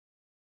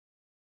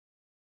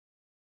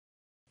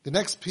The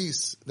next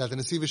piece that the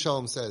Nesivas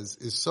Shalom says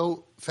is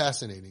so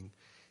fascinating.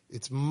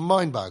 It's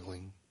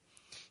mind-boggling.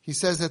 He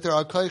says that there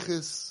are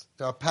koiches,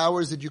 there are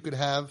powers that you could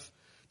have,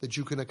 that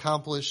you can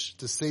accomplish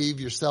to save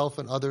yourself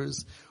and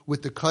others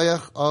with the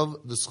koyach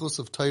of the schus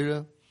of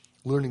Torah,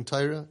 learning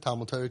Torah,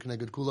 Talmud Torah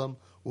Keneged Kulam,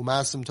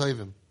 Umasim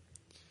Tovim.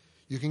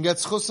 You can get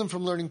schusim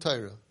from learning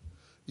Torah.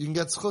 You can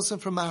get schusim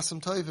from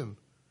Masim Tovim,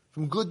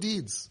 from good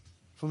deeds,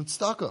 from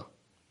tzedakah.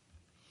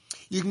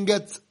 You can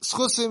get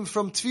schusim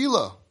from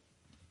tefillah.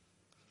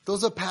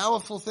 Those are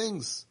powerful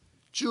things.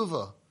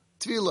 Tshuva,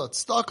 tefillah,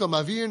 tzedakah,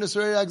 mavir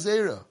nesrei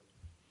agzeira.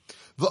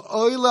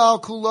 V'oila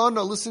al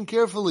kulana, listen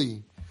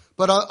carefully.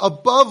 But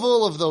above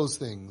all of those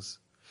things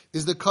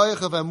is the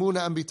koyach of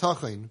Amunah and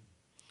Bitachon,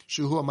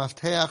 shuhu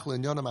amafteach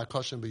le'inyanam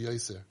akashim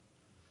b'yoser.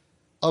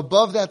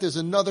 Above that, there's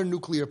another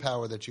nuclear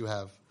power that you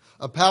have.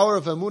 A power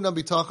of Amunah and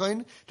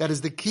Bitachon that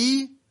is the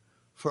key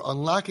for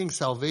unlocking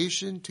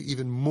salvation to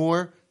even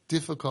more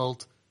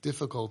difficult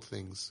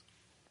things.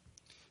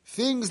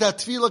 Things that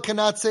tefillah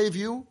cannot save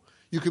you,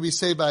 you can be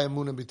saved by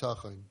Amunah and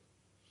Bitachon.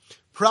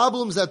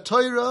 Problems that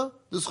Torah,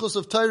 the schus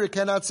of Torah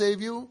cannot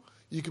save you,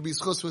 you can be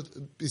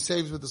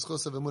saved with the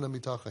schus of Emunah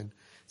Bitachon.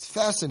 It's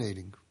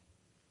fascinating.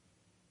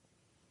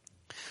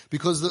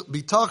 Because the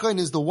Bitachon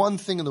is the one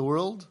thing in the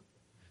world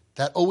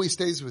that always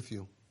stays with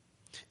you.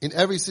 In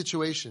every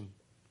situation.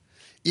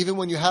 Even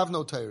when you have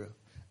no Torah,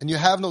 and you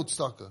have no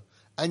tzedakah,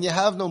 and you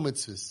have no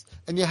mitzvahs,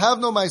 and you have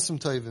no ma'asim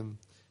tovim.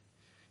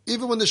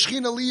 Even when the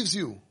Shekhinah leaves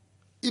you,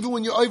 even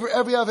when you're over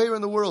every aveira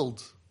in the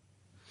world,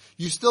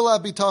 you still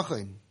have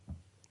Bitachon.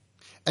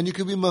 And you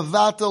can be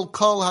mavatel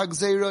kol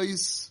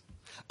hagzeiros,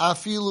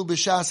 afilu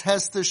b'shas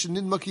Hester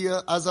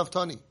shenidmakia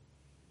azaftani.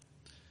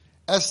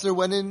 Esther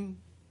went in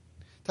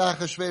to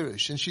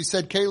Achashverosh and she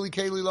said, Keli,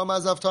 Keli, lama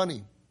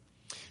azaftani.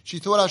 She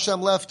thought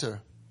Hashem left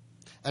her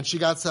and she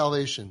got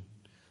salvation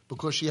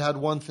because she had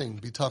one thing,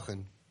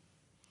 bitachon.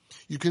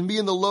 You can be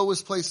in the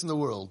lowest place in the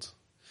world.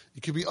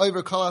 You can be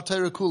over kol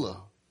ha'Torah kula.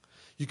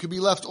 You can be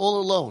left all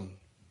alone.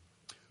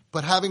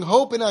 But having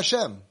hope in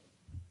Hashem,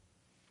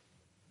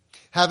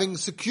 having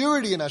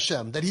security in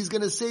Hashem, that He's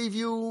going to save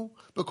you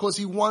because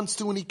He wants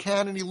to and He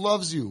can and He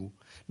loves you.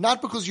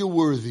 Not because you're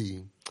worthy.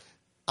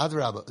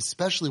 Adrabah,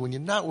 especially when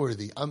you're not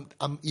worthy.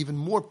 I'm even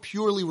more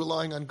purely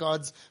relying on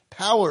God's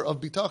power of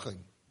bitachon.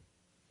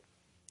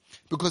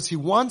 Because He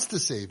wants to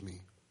save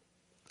me.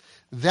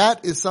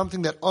 That is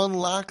something that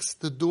unlocks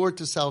the door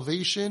to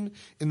salvation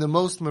in the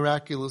most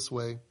miraculous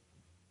way.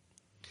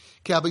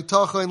 Ki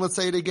habitachon, let's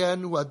say it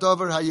again, hu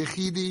hadavar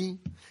hayechidi,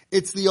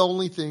 it's the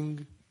only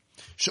thing.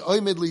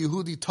 She'omed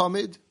liyehudi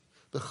tamid,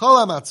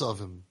 b'chol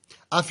hamatzavim,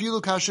 afilu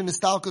kasher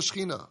nistalka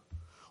shchina,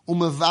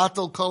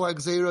 umevatel kol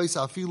hagzeiros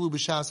afilu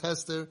b'shas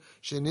Hester,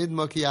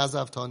 shenidma ki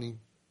azavtani.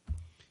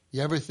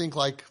 You ever think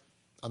like,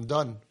 I'm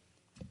done.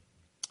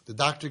 The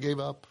doctor gave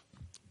up,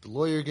 the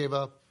lawyer gave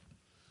up,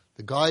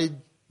 the guide,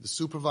 the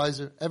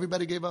supervisor,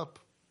 everybody gave up.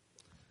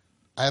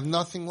 I have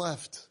nothing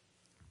left.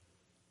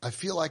 I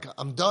feel like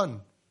I'm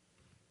done.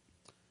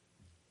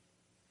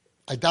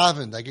 I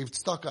davened, I gave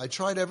tzedakah, I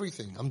tried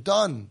everything. I'm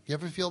done. You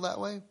ever feel that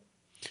way?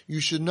 You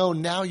should know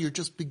now you're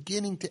just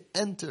beginning to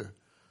enter.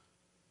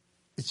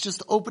 It's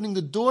just opening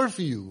the door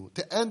for you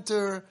to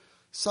enter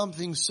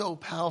something so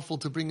powerful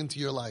to bring into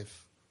your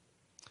life.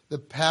 The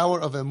power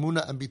of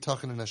emunah and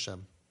bitachon in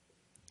Hashem.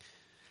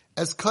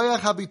 As koyach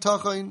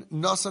habitachon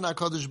nasan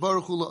HaKadosh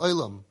Baruch Hu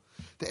la'olam.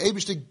 The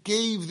Eibishter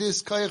gave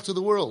this koyach to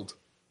the world.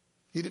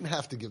 He didn't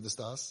have to give this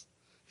to us.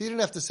 He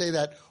didn't have to say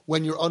that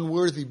when you're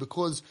unworthy,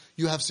 because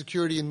you have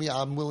security in me,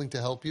 I'm willing to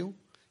help you.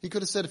 He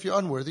could have said, if you're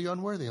unworthy, you're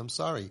unworthy. I'm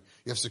sorry.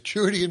 You have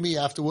security in me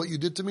after what you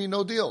did to me,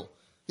 no deal.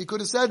 He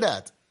could have said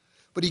that.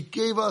 But He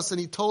gave us and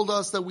He told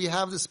us that we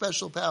have this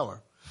special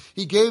power.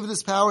 He gave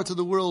this power to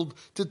the world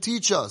to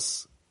teach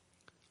us.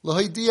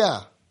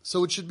 L'hoidiyah,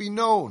 so it should be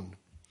known.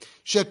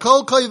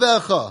 Shekol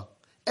koivecha,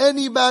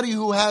 anybody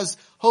who has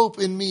hope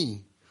in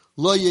me,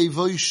 lo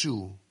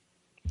yevoishu,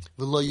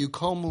 v'lo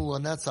yukomu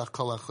l'netzach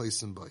kol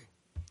ha'chosim boi.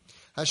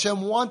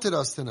 Hashem wanted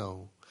us to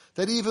know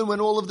that even when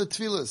all of the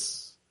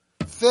tefillas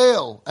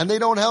fail and they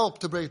don't help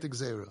to break the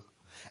gzeira,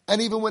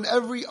 and even when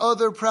every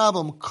other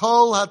problem,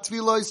 kol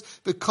ha-tfilos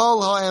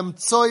v'kol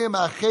ha-emtsoyim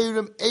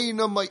acherim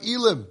einam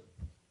ma'ilim,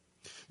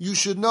 you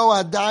should know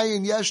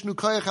adayin yeshnu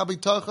koyach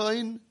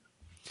habitachon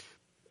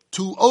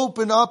to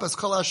open up as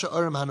kol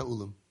ha-sha'arim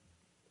hana'ulim.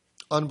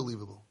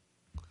 Unbelievable.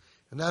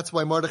 And that's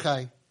why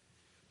Mordechai,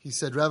 he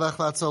said, Revach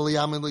vatzal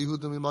liyamin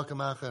liyehudim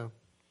mimakam acher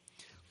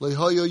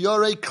lihoyo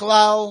yorei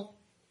klal.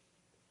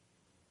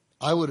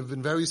 I would have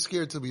been very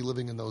scared to be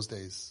living in those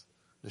days.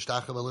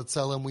 Nishtachav el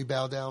tzelem, we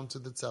bow down to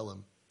the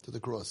tzelem, to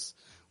the cross.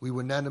 We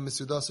were nana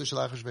misudasa shel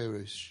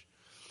Achashverosh.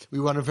 We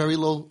were on a very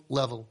low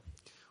level.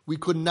 We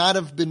could not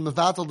have been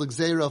mevatel the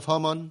gzeira of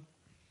Haman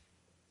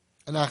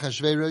and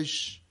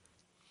Achashverosh.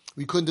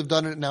 We couldn't have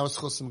done it in our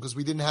schusim because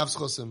we didn't have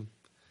schusim.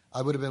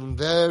 I would have been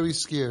very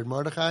scared.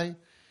 Mordechai?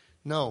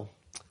 No,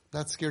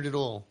 not scared at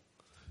all.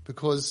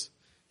 Because,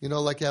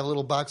 like you have a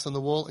little box on the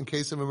wall in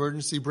case of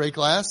emergency, break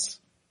glass.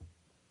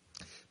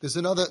 There's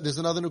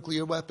another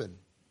nuclear weapon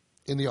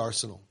in the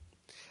arsenal.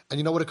 And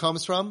you know what it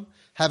comes from?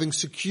 Having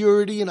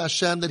security in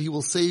Hashem that He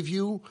will save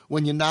you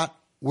when you're not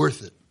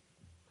worth it.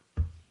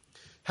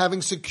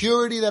 Having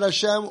security that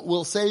Hashem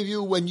will save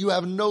you when you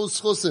have no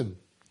schusim.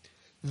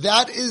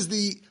 That is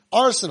the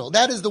arsenal.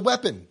 That is the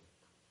weapon.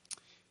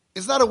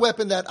 It's not a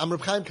weapon that I'm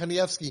Reb Chaim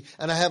Kanievsky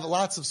and I have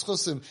lots of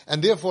schusim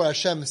and therefore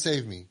Hashem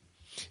save me.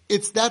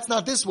 That's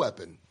not this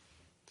weapon.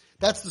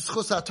 That's the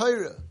schus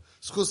HaTorah.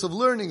 Schus of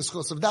learning,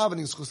 schus of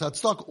davening, schus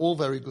HaTzedakah, all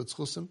very good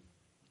schusim.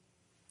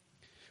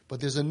 But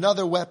there's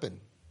another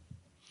weapon.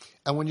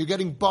 And when you're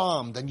getting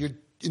bombed and you're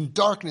in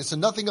darkness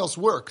and nothing else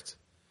worked,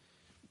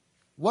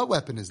 what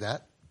weapon is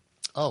that?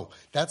 Oh,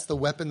 that's the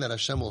weapon that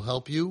Hashem will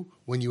help you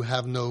when you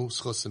have no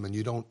schusim and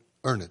you don't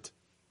earn it.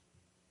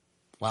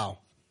 Wow,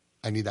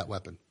 I need that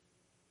weapon.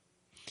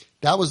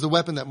 That was the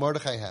weapon that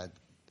Mordechai had.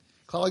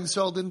 Klal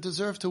Yisrael didn't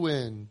deserve to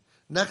win.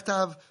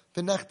 Nechtav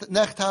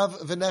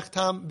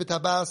v'nechtam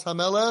b'tabas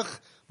hamelech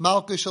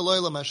malka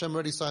shaloylam. Hashem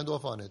already signed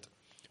off on it.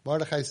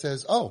 Mordechai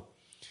says, oh,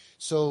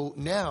 so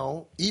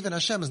now even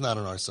Hashem is not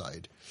on our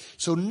side.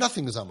 So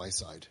nothing is on my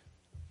side.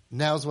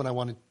 Now's when I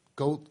want to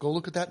go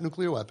look at that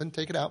nuclear weapon,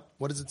 take it out.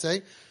 What does it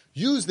say?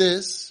 Use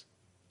this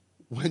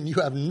when you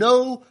have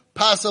no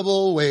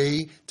possible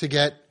way to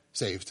get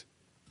saved.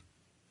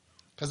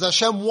 Because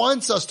Hashem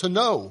wants us to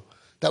know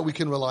that we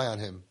can rely on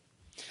Him.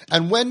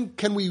 And when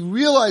can we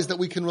realize that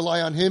we can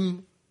rely on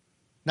Him,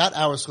 not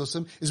our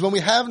schusim, is when we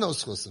have no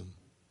schusim.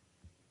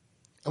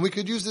 And we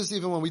could use this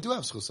even when we do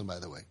have schusim, by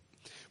the way.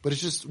 But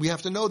it's just, we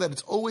have to know that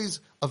it's always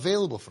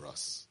available for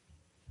us.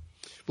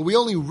 But we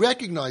only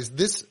recognize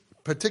this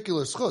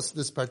particular schus,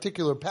 this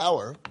particular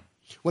power,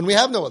 when we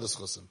have no other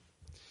schusim.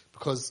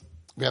 Because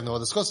we have no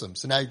other schusim.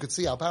 So now you could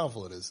see how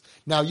powerful it is.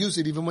 Now use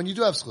it even when you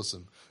do have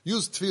schusim.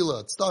 Use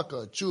tefillah,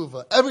 tzedakah,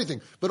 tshuva,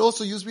 everything. But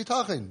also use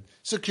bitachin,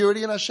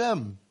 security in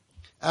Hashem.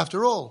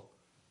 After all,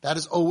 that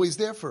is always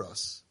there for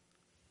us.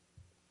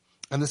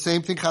 And the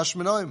same thing,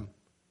 chashmenoim.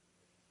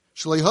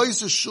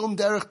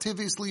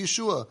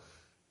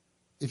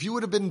 If you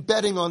would have been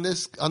betting on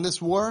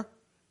this war,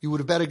 you would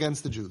have bet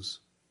against the Jews.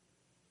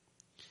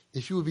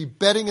 If you would be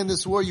betting in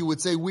this war, you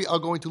would say, we are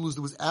going to lose.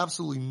 There was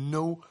absolutely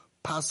no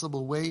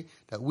possible way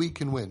that we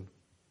can win.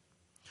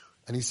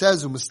 And he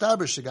says, he probably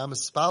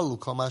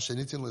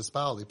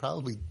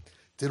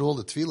did all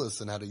the tefillas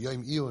and had a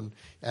yom iyun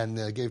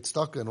and gave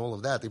tzedakah and all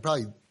of that. They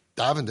probably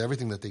davened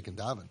everything that they can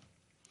daven.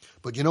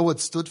 But you know what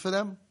stood for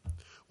them?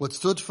 What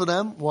stood for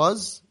them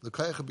was the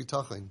koach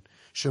habitachin.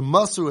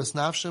 Shemasur es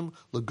nafshem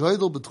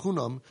legoydel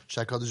betchunam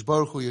shakadosh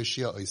baruch hu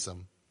yeshia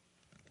oisam.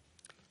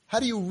 How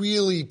do you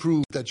really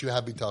prove that you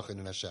have bitachin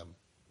in Hashem?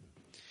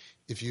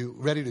 If you're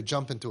ready to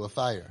jump into a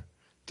fire,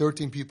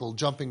 13 people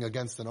jumping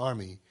against an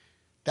army,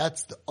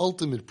 that's the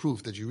ultimate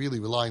proof that you're really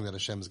relying that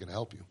Hashem is going to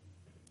help you.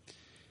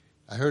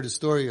 I heard a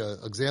story, an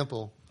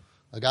example.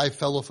 A guy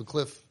fell off a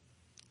cliff.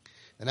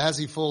 And as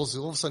he falls,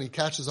 all of a sudden he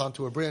catches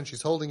onto a branch.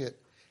 He's holding it.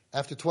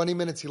 After 20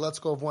 minutes, he lets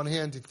go of one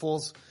hand. He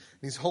falls, and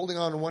he's holding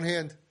on one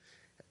hand.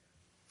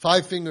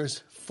 5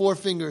 fingers, 4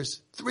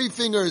 fingers, 3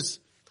 fingers.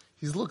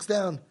 He looks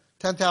down,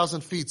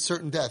 10,000 feet,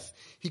 certain death.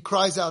 He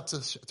cries out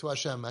to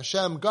Hashem,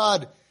 Hashem,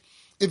 God,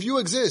 if you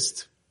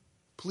exist,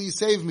 please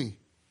save me.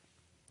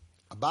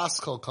 A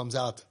baskal comes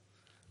out.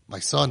 My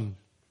son,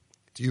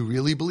 do you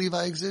really believe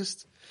I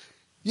exist?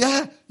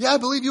 Yeah, I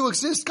believe you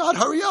exist. God,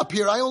 hurry up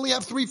here. I only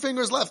have 3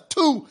 fingers left.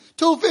 2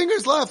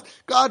 fingers left.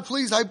 God,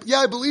 please. I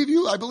believe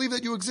you. I believe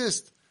that you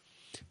exist.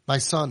 My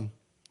son,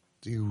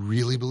 do you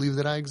really believe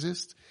that I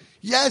exist?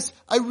 Yes,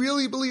 I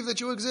really believe that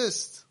you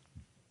exist.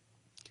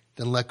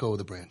 Then let go of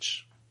the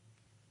branch.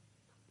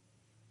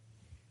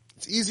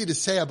 It's easy to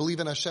say I believe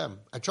in Hashem.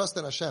 I trust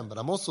in Hashem, but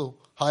I'm also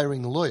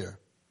hiring a lawyer.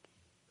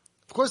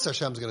 Of course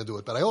Hashem's going to do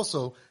it, but I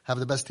also have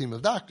the best team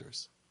of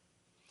doctors.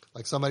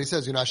 Like somebody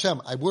says,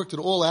 Hashem, I worked it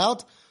all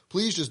out.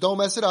 Please just don't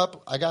mess it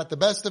up. I got the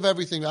best of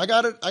everything. I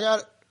got it.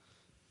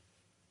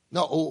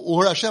 No,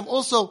 or Hashem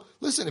also,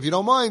 listen, if you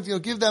don't mind,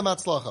 give them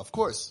atzlacha. Of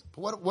course.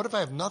 But what if I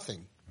have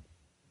nothing?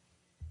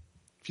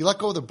 If you let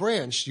go of the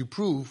branch, you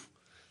prove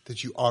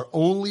that you are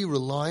only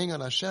relying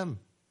on Hashem.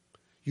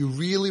 You're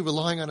really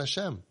relying on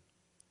Hashem.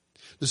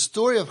 The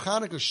story of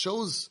Chanukah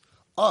shows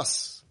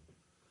us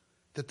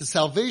that the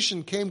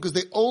salvation came because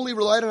they only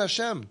relied on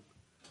Hashem.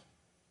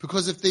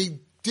 Because if they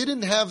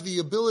didn't have the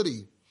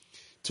ability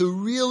to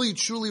really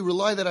truly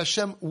rely that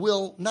Hashem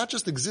will not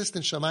just exist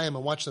in Shamayim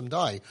and watch them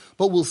die,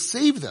 but will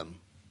save them,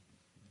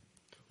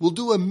 will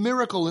do a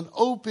miracle, an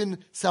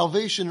open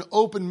salvation, an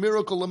open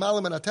miracle,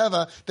 l'malam and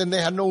ateva, then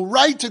they had no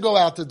right to go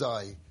out to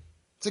die.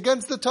 It's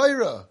against the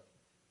Torah.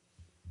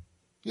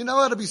 You're not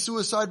allowed to be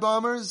suicide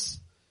bombers.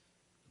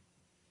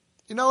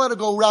 You're not allowed to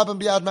go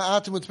rabim biad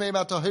ma'atim with me'im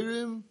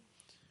atahirim.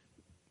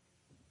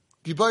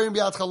 Giborim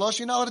biad chalosh.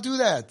 You're not allowed to do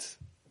that.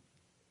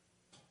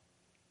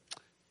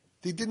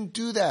 They didn't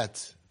do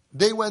that.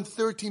 They went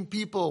 13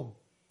 people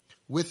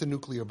with a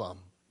nuclear bomb.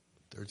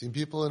 13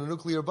 people in a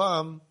nuclear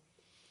bomb.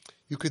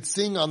 You could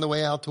sing on the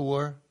way out to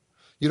war.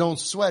 You don't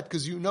sweat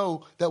because you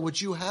know that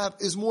what you have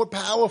is more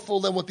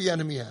powerful than what the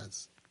enemy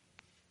has.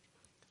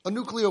 A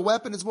nuclear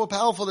weapon is more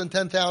powerful than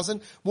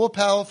 10,000, more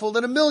powerful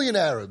than 1,000,000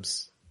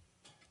 Arabs.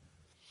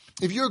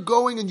 If you're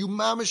going and you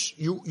mamish,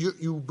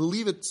 you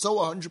believe it so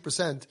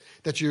 100%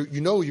 that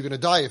you know you're going to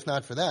die if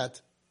not for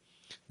that,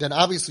 then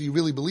obviously you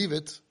really believe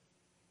it,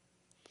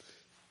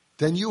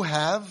 then you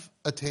have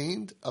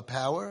attained a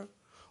power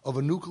of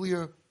a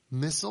nuclear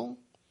missile,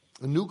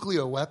 a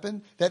nuclear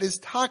weapon that is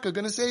taka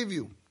going to save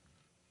you.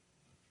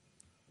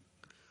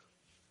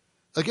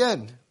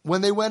 Again,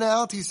 when they went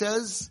out, he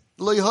says,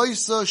 Lo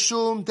yhoisa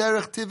shum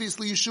derech tivis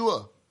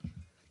liyeshua.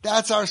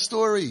 That's our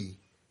story.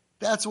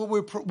 That's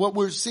what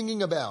we're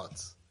singing about.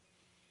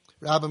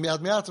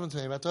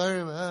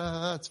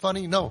 It's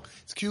funny. No,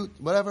 it's cute.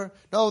 Whatever.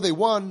 No, they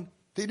won.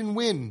 They didn't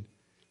win.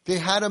 They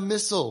had a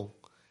missile.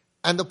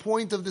 And the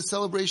point of the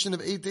celebration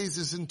of 8 days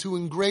is to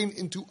ingrain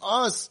into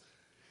us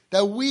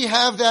that we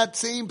have that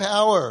same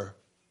power.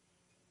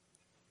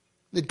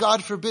 That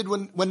God forbid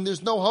when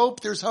there's no hope,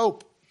 there's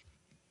hope.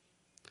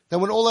 That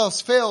when all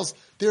else fails,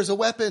 there's a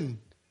weapon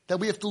that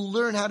we have to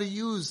learn how to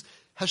use.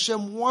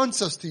 Hashem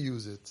wants us to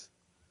use it.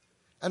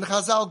 And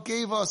Chazal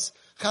gave us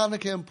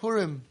Chanukah and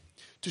Purim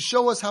to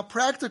show us how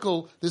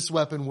practical this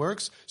weapon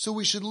works, so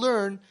we should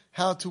learn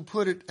how to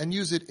put it and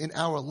use it in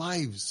our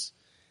lives.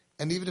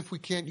 And even if we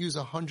can't use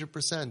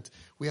 100%,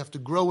 we have to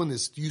grow in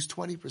this. Use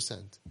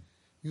 20%.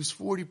 Use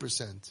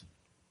 40%.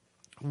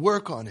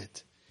 Work on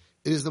it.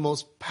 It is the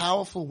most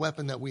powerful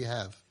weapon that we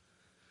have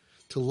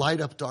to light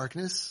up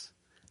darkness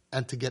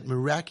and to get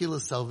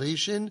miraculous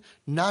salvation,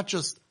 not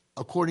just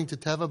according to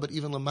Teva, but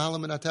even L'mala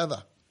min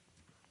HaTeva.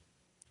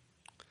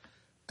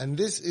 And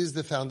this is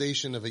the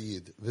foundation of a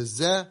Yid.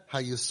 V'zeh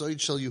haYesoid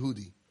shel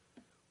Yehudi.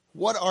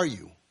 What are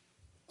you?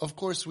 Of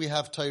course, we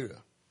have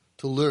Torah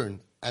to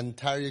learn and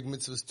Taryag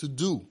mitzvahs to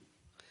do.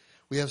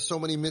 We have so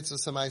many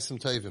mitzvahs, Samaisim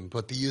Tovim.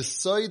 But the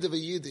Yesoid of a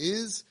Yid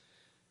is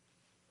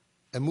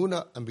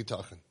Emunah and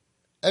Bitachon.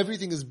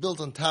 Everything is built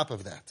on top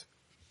of that.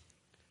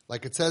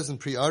 Like it says in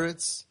Pri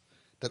Aretz,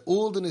 that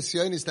all the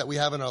nisyonis that we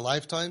have in our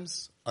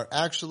lifetimes are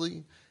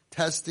actually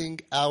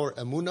testing our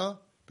emunah,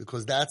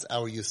 because that's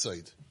our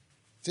Yesoid.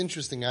 It's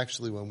interesting,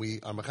 actually, when we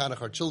are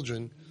mechanech our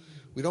children,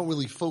 we don't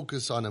really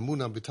focus on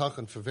emunah and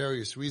bitachon for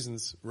various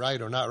reasons, right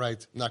or not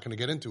right. I'm not going to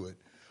get into it.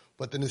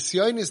 But the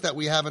nisyonis that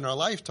we have in our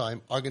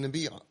lifetime are going to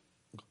be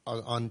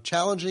on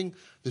challenging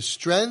the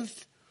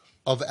strength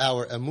of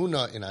our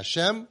emunah in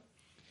Hashem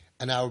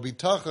and our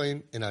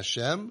bitachon in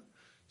Hashem.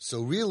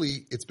 So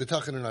really, it's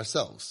bitachon in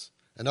ourselves.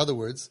 In other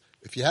words,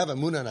 if you have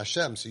emunah in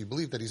Hashem, so you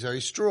believe that He's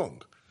very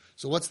strong.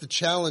 So what's the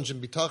challenge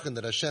in bitachon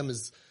that Hashem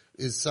is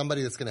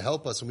somebody that's going to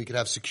help us and we could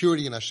have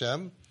security in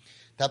Hashem?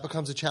 That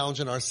becomes a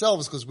challenge in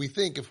ourselves because we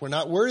think if we're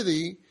not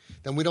worthy,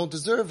 then we don't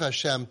deserve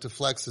Hashem to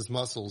flex His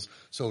muscles,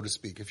 so to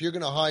speak. If you're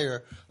going to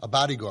hire a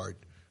bodyguard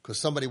because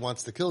somebody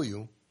wants to kill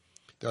you,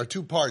 there are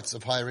two parts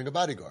of hiring a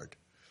bodyguard.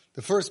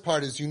 The first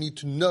part is you need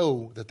to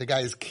know that the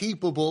guy is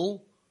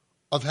capable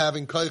of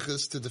having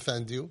koiches to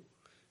defend you.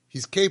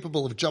 He's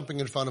capable of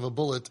jumping in front of a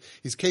bullet.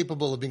 He's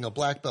capable of being a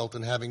black belt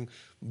and having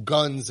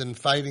guns and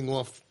fighting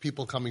off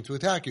people coming to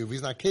attack you. If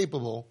he's not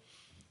capable,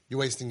 you're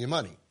wasting your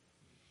money.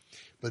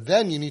 But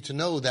then you need to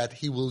know that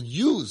he will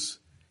use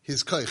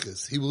his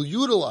koiches. He will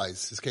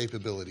utilize his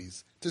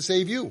capabilities to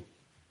save you.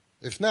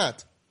 If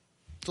not,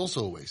 it's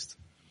also a waste.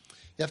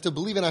 You have to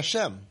believe in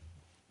Hashem.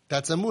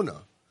 That's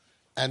emunah.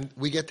 And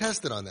we get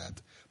tested on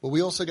that. But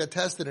we also get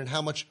tested in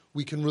how much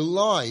we can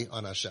rely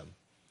on Hashem.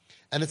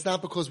 And it's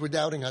not because we're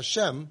doubting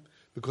Hashem,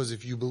 because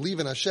if you believe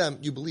in Hashem,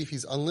 you believe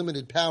He's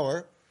unlimited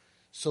power.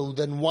 So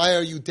then why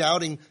are you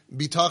doubting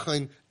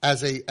bitachon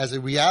as a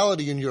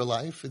reality in your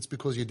life? It's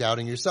because you're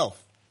doubting yourself.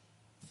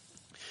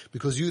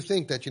 Because you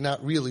think that you're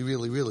not really,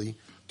 really, really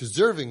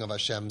deserving of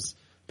Hashem's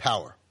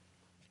power.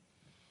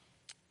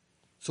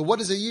 So what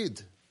is a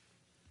Yid?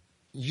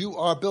 You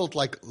are built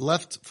like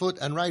left foot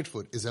and right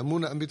foot, is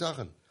emunah and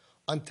bitachon.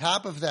 On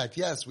top of that,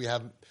 yes, we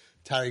have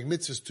taryag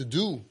mitzvahs to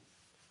do,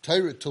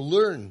 Torah to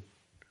learn.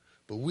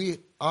 But we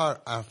are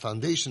our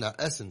foundation, our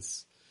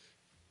essence.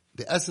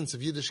 The essence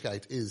of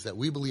Yiddishkeit is that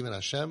we believe in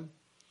Hashem,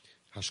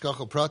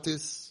 hashgacha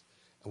pratis,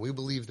 and we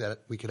believe that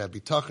we could have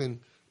bitachon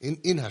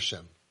in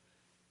Hashem.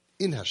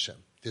 In Hashem.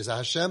 There's a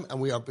Hashem, and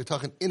we are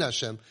bitachon in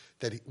Hashem,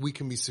 that we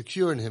can be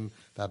secure in Him.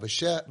 And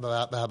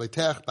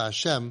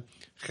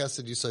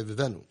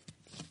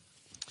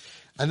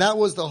that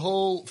was the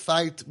whole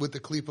fight with the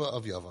Klipa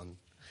of Yavan.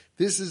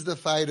 This is the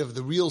fight of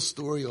the real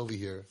story over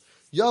here.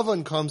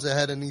 Yavan comes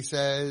ahead and he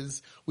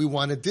says, we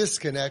want to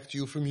disconnect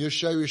you from your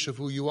shirish of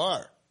who you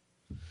are.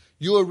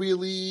 You are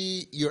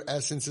really, your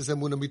essence is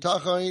emunah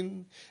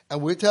bitachon,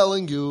 and we're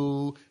telling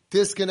you,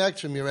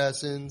 disconnect from your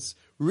essence,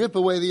 rip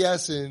away the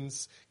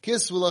essence,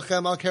 kisvu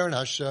lachem al keren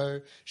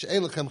hashar,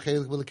 she'en lachem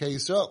chelik b'lekei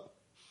Yisrael.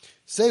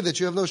 Say that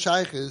you have no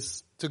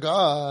shaychus to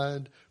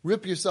God,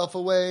 rip yourself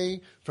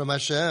away from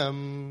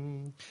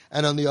Hashem.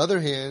 And on the other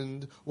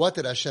hand, what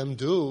did Hashem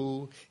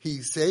do?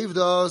 He saved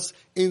us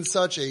in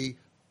such a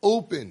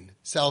open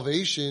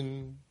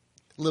salvation,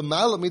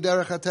 l'mala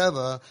miderech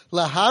hateva,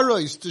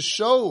 laharos, to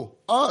show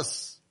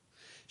us,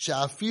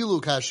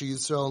 She'afilu kashi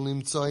Yisrael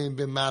nimtzoyim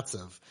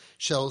b'matzav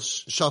shel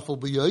shafel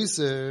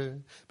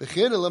b'yoser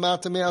b'china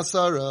lamata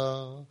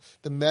me'asara.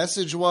 The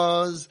message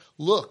was,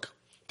 look,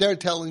 they're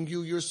telling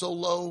you you're so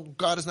low,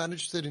 God is not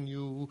interested in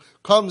you.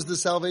 Comes the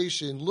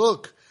salvation.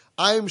 Look,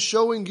 I am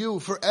showing you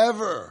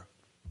forever.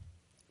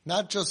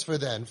 Not just for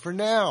then, for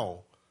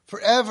now.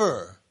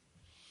 Forever.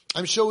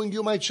 I'm showing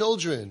you my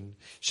children.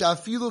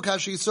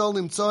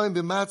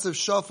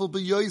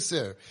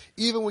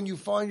 Even when you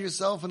find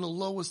yourself in the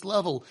lowest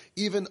level,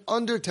 even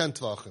under 10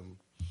 tvachim.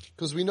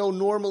 Because we know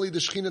normally the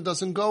Shekhinah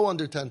doesn't go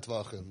under 10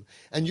 tvachim.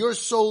 And you're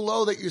so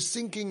low that you're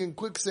sinking in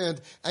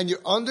quicksand and you're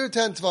under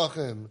 10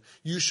 tvachim.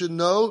 You should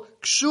know,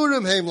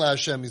 Kshurim heim la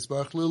Hashem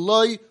Yisbarach,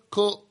 L'loi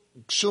kol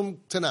kshum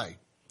tanai.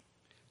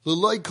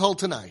 L'loi kol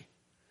tanai.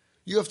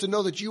 You have to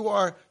know that you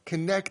are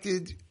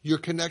connected, your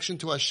connection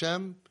to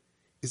Hashem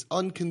is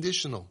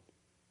unconditional.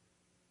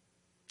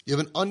 You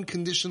have an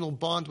unconditional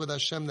bond with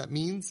Hashem. That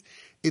means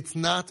it's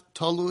not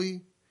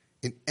talui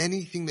in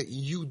anything that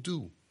you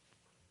do.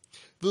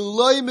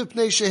 Hashem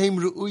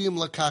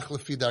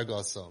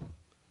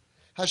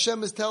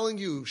is telling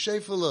you,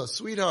 Shefala,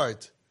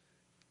 sweetheart,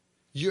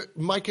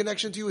 my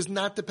connection to you is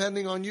not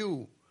depending on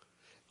you.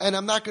 And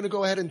I'm not going to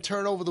go ahead and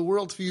turn over the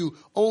world for you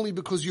only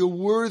because you're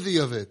worthy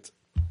of it.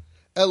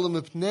 Ki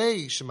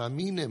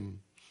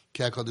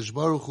HaKadosh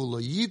Baruch Hu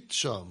lo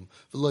yitsham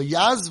v'lo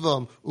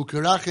yazvam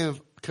u'kerachim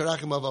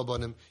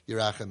avabonim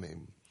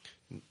yirachamim.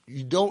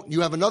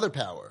 You have another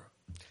power.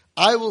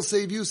 I will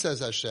save you, says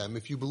Hashem,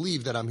 if you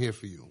believe that I'm here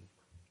for you.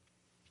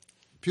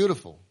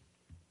 Beautiful.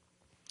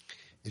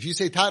 If you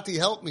say, Tati,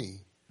 help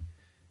me,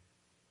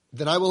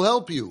 then I will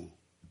help you.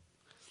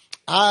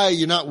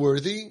 You're not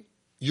worthy.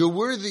 You're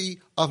worthy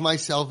of my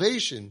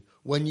salvation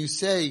when you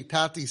say,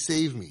 Tati,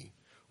 save me.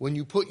 When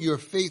you put your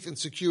faith and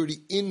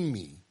security in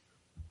me.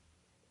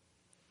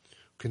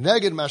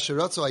 Against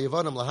what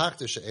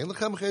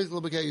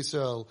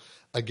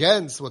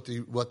the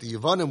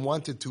Yevanim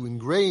wanted to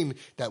ingrain,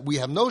 that we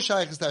have no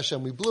shaykhs to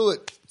Hashem, we blew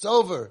it, it's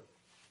over.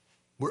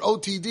 We're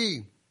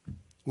OTD.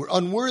 We're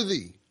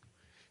unworthy.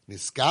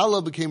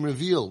 Niskala became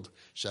revealed.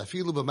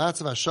 Shafilu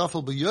b'matzav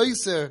hashafel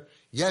b'yoser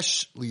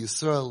yesh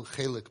liyisrael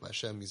chelik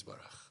b'Hashem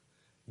yizbarach.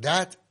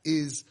 That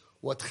is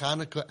what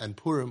Chanukah and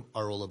Purim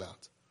are all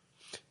about.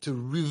 To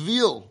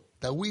reveal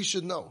that we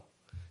should know,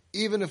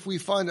 even if we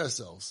find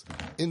ourselves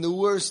in the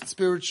worst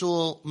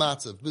spiritual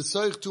matzav,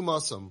 b'soich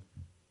tumasam,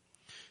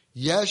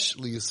 yesh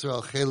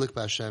liyisrael chelik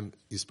b'Hashem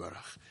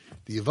yizbarach.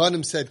 The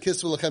Yevanim said,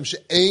 kisvu lachem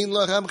she'ein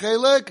lachem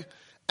chelik,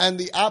 and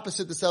the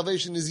opposite, the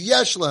salvation, is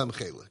yesh lachem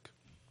chelik.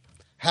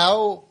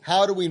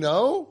 How do we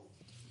know?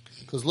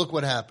 Because look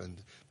what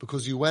happened.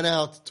 Because you went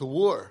out to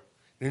war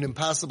in an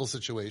impossible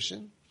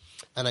situation,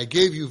 and I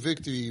gave you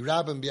victory.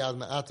 Rabim bi'ad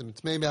ma'atim,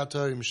 tmei bi'ad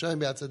torim, shoyim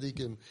bi'ad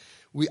tzadikim.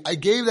 I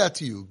gave that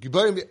to you.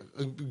 Gibarim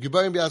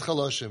bi'ad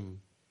chaloshim.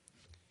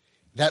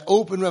 That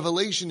open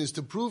revelation is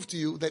to prove to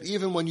you that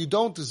even when you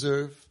don't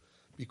deserve,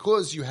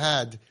 because you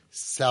had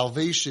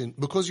salvation,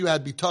 because you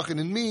had bitachon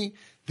in me,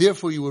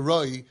 therefore you were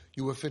roi,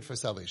 you were fit for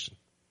salvation.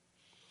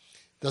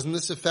 Doesn't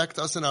this affect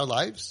us in our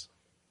lives?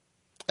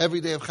 Every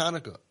day of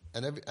Chanukah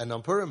and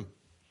on Purim.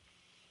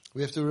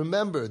 We have to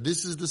remember,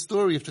 this is the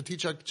story we have to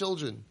teach our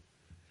children.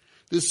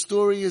 This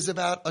story is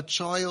about a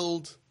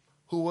child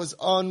who was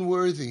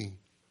unworthy.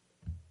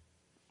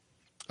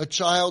 A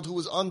child who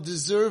was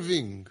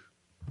undeserving.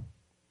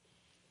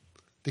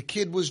 The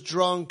kid was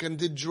drunk and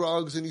did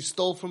drugs and he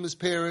stole from his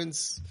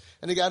parents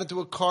and he got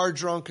into a car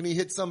drunk and he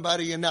hit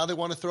somebody and now they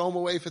want to throw him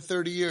away for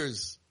 30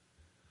 years.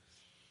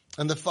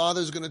 And the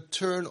father's going to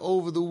turn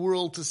over the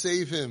world to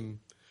save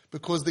him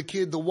because the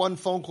kid, the one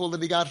phone call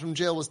that he got from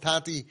jail was,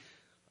 Tati,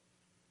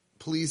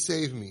 please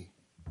save me.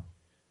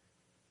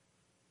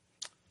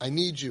 I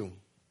need you.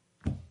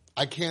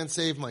 I can't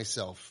save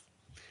myself.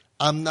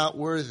 I'm not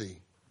worthy.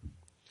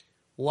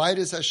 Why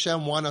does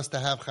Hashem want us to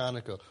have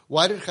Chanukah?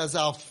 Why did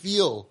Chazal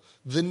feel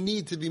the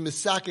need to be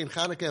Misakin,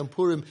 Chanukah and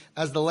Purim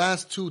as the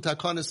last two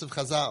takanos of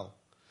Chazal?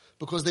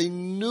 Because they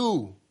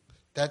knew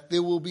that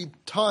there will be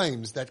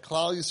times that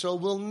Klal Yisrael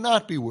will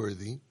not be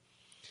worthy,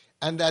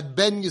 and that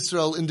Ben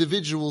Yisrael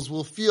individuals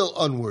will feel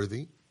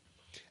unworthy,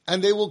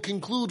 and they will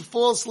conclude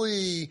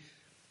falsely,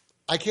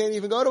 I can't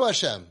even go to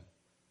Hashem.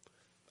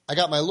 I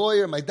got my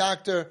lawyer, my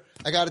doctor,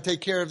 I got to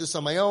take care of this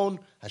on my own.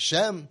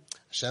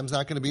 Hashem's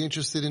not going to be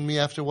interested in me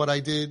after what I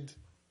did.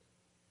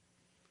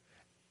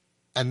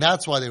 And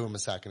that's why they were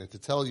masakin it, to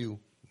tell you,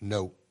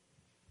 no.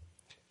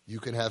 You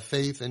can have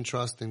faith and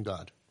trust in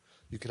God.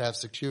 You can have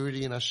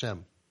security in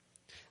Hashem.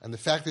 And the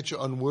fact that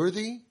you're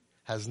unworthy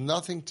has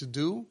nothing to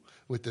do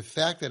with the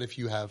fact that if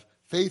you have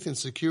faith and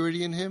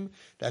security in Him,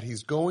 that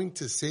He's going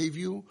to save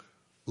you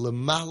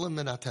l'mala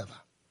min hateva.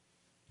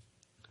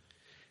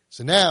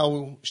 So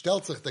now,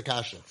 stellt sich the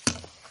kasha.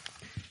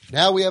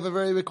 Now we have a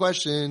very big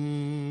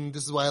question.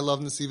 This is why I love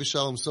Nesivas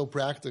Shalom, so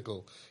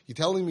practical. You're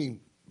telling me,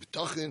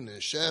 B'tachin,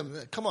 Hashem,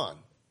 come on.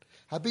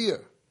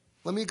 Habir,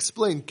 let me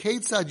explain.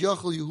 Keitzad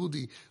yochel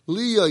Yehudi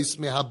liyos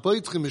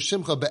mehabaytchem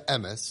mishimcha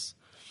be'emes.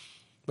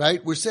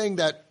 Right? We're saying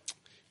that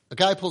a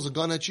guy pulls a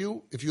gun at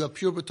you. If you have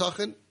pure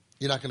B'tachin,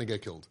 you're not going to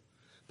get killed.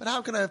 But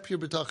how can I have pure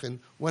bitachon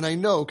when I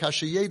know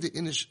kashayeda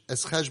inish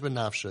es cheshben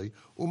nafshay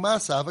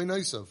umasav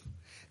inoisav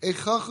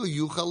echachu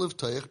yuchal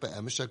levtoich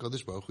be'emesh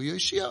hakadosh baruch hu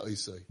yoshia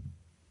oisay.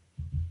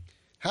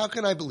 How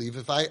can I believe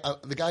if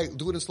the guy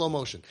do it in slow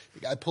motion? The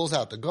guy pulls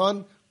out the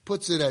gun,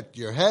 puts it at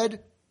your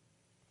head,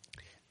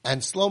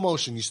 and slow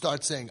motion. You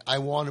start saying, "I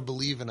want to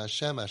believe in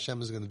Hashem.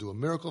 Hashem is going to do a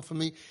miracle for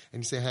me."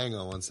 And you say, "Hang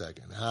on one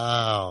second.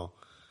 How?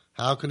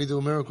 How can He do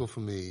a miracle for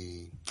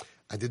me?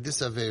 I did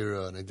this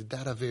avera and I did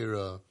that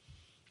avera.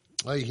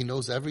 Oh, He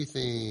knows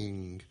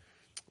everything.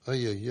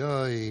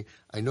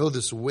 I know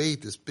this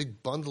weight, this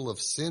big bundle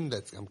of sin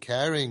that I'm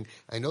carrying.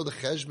 I know the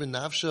cheshbon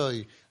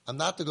nafshay. I'm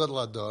not the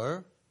gadol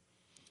hador.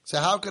 So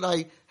how could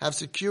I have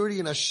security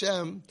in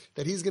Hashem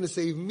that He's going to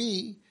save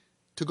me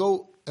to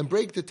go and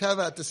break the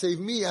teva to save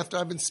me after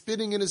I've been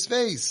spitting in His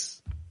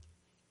face?"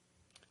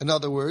 In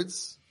other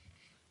words,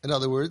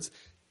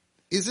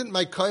 isn't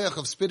my koyach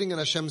of spitting in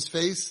Hashem's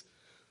face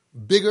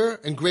bigger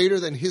and greater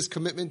than His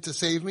commitment to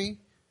save me?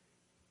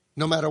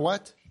 No matter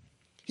what?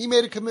 He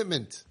made a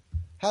commitment.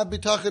 Have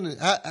bitachon,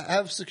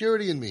 have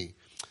security in me.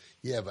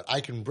 Yeah, but I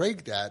can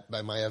break that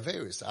by my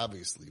averis,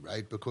 obviously,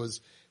 right?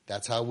 Because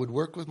that's how it would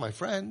work with my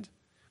friend.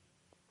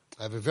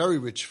 I have a very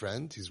rich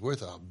friend. He's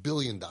worth $1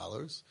 billion.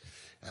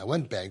 I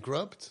went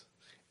bankrupt.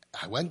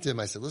 I went to him.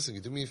 I said, "Listen,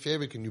 can you do me a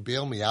favor? Can you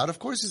bail me out?" Of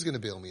course he's going to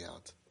bail me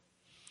out.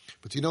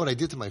 But do you know what I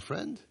did to my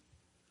friend?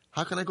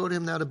 How can I go to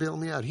him now to bail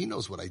me out? He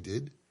knows what I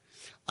did.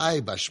 I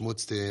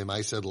bashmutzed him.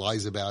 I said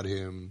lies about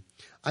him.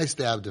 I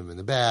stabbed him in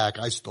the back.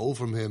 I stole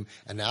from him.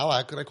 And now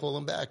how could I call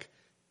him back?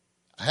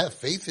 I have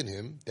faith in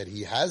him that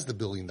he has the $1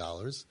 billion.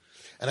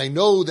 And I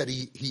know that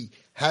he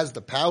has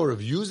the power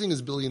of using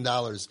his $1 billion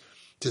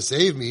to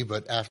save me.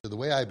 But after the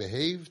way I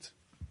behaved,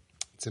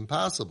 it's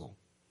impossible.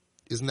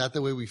 Isn't that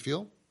the way we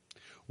feel?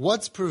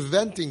 What's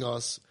preventing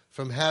us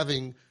from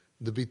having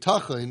the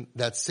bitachon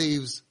that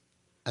saves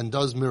and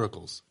does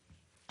miracles?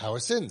 Our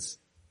sins.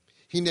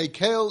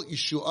 Hinekel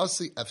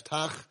ishuasi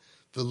eftach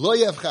v'lo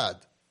yevchad.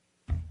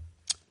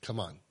 Come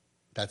on.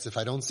 That's if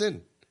I don't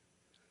sin.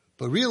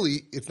 But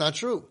really, it's not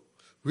true.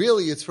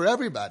 Really, it's for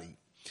everybody.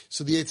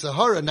 So the Yetzer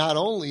Hara not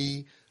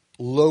only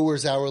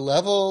lowers our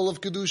level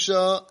of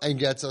Kedusha and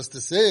gets us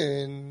to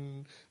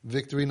sin,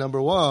 victory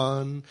number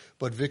 1,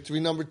 but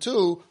victory number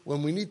 2,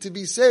 when we need to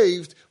be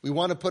saved, we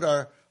want to put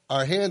our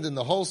hand in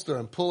the holster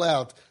and pull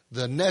out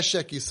the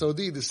Neshek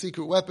Yisodi, the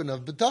secret weapon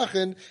of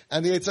Bitachon,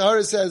 and the Yetzer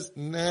Hara says,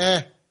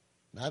 "Nah,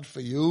 not for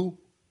you.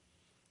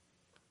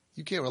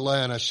 You can't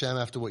rely on Hashem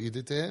after what you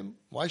did to Him.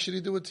 Why should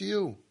He do it to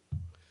you?"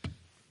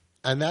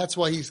 And that's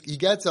why he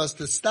gets us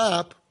to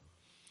stop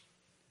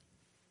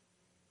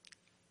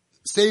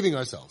saving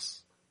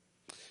ourselves.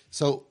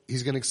 So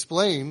he's going to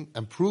explain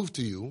and prove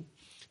to you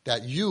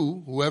that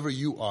you, whoever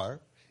you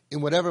are,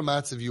 in whatever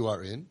matzav you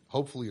are in,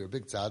 hopefully you're a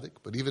big tzaddik,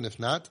 but even if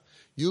not,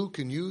 you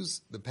can use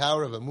the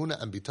power of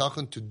emunah and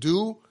bitachon to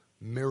do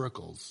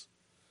miracles.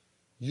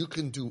 You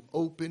can do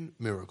open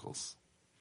miracles.